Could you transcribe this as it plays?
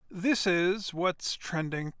This is what's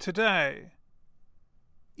trending today.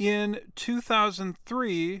 In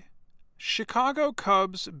 2003, Chicago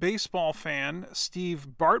Cubs baseball fan Steve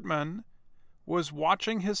Bartman was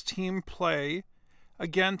watching his team play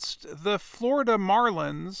against the Florida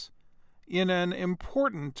Marlins in an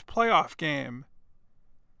important playoff game.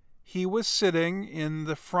 He was sitting in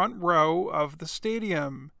the front row of the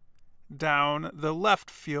stadium, down the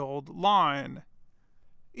left field line.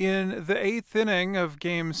 In the eighth inning of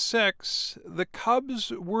Game 6, the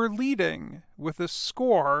Cubs were leading with a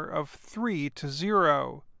score of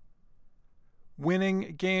 3-0.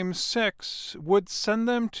 Winning Game 6 would send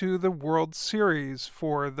them to the World Series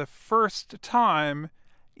for the first time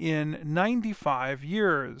in 95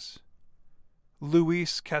 years.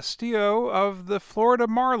 Luis Castillo of the Florida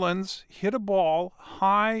Marlins hit a ball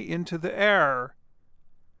high into the air.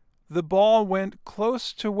 The ball went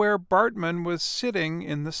close to where Bartman was sitting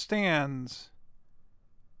in the stands.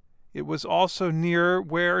 It was also near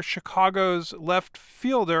where Chicago's left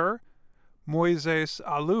fielder, Moises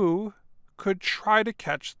Alou, could try to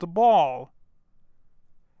catch the ball.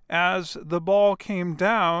 As the ball came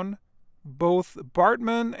down, both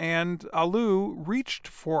Bartman and Alou reached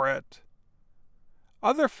for it.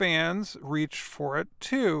 Other fans reached for it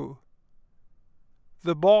too.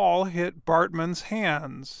 The ball hit Bartman's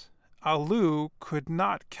hands. Alou could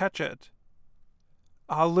not catch it.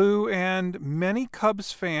 Alou and many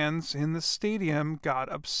Cubs fans in the stadium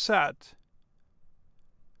got upset.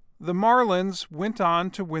 The Marlins went on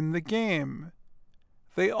to win the game.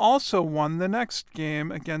 They also won the next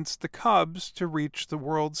game against the Cubs to reach the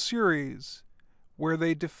World Series, where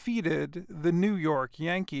they defeated the New York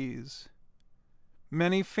Yankees.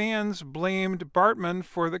 Many fans blamed Bartman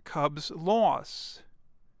for the Cubs' loss.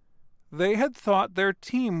 They had thought their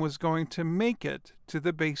team was going to make it to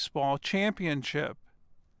the baseball championship.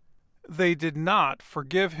 They did not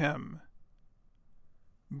forgive him.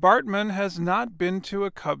 Bartman has not been to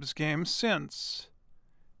a Cubs game since.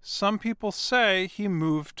 Some people say he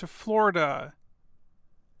moved to Florida.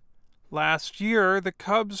 Last year, the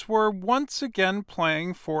Cubs were once again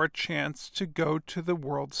playing for a chance to go to the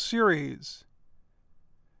World Series.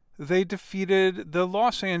 They defeated the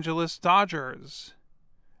Los Angeles Dodgers.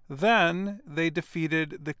 Then they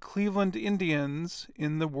defeated the Cleveland Indians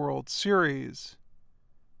in the World Series.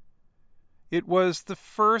 It was the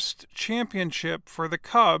first championship for the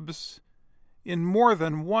Cubs in more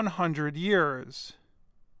than 100 years.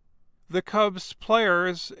 The Cubs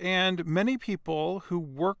players and many people who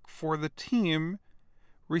work for the team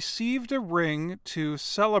received a ring to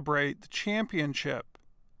celebrate the championship.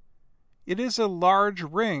 It is a large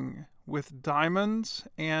ring with diamonds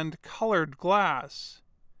and colored glass.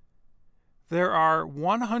 There are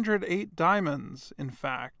 108 diamonds, in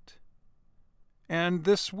fact. And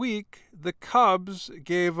this week, the Cubs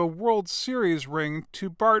gave a World Series ring to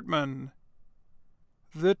Bartman.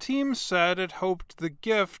 The team said it hoped the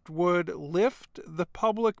gift would lift the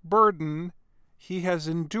public burden he has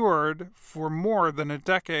endured for more than a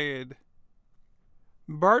decade.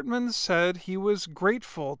 Bartman said he was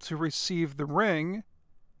grateful to receive the ring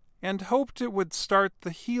and hoped it would start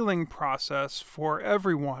the healing process for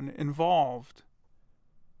everyone involved.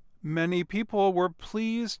 Many people were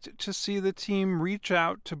pleased to see the team reach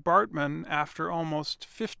out to Bartman after almost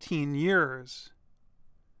 15 years.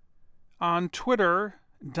 On Twitter,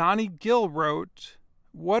 Donnie Gill wrote,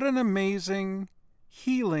 "What an amazing,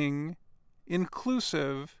 healing,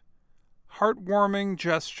 inclusive, heartwarming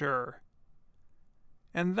gesture."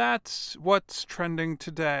 And that's what's trending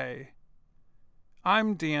today.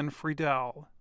 I'm Dan Friedel.